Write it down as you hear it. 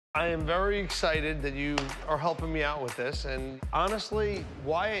I am very excited that you are helping me out with this. And honestly,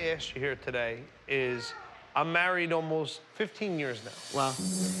 why I asked you here today is I'm married almost 15 years now. Wow.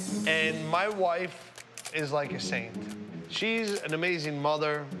 And my wife is like a saint. She's an amazing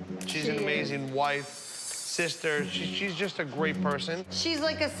mother. She's an amazing wife, sister. She's just a great person. She's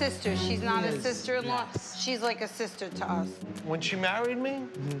like a sister. She's not a sister-in-law. Yes. She's like a sister to us. When she married me,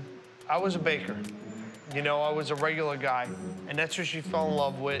 I was a baker. You know, I was a regular guy, and that's who she fell in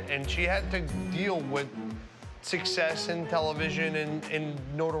love with, and she had to deal with success in television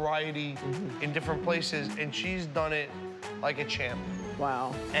and notoriety in different places, and she's done it like a champ.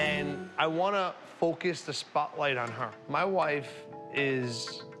 Wow. And I want to focus the spotlight on her. My wife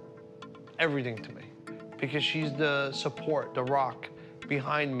is everything to me because she's the support, the rock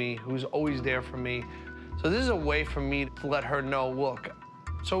behind me, who's always there for me. So this is a way for me to let her know, look,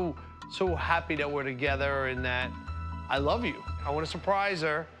 so happy that we're together and that I love you. I want to surprise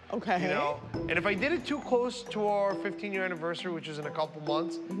her. Okay. You know, and if I did it too close to our 15-year anniversary, which is in a couple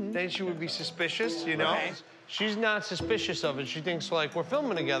months, then she would be suspicious, you know? Right. She's not suspicious of it. She thinks, like, we're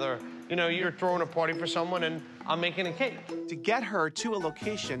filming together. You know, you're throwing a party for someone and I'm making a cake. To get her to a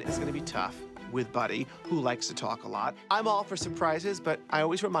location is gonna be tough with Buddy, who likes to talk a lot. I'm all for surprises, but I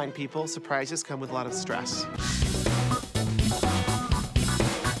always remind people surprises come with a lot of stress.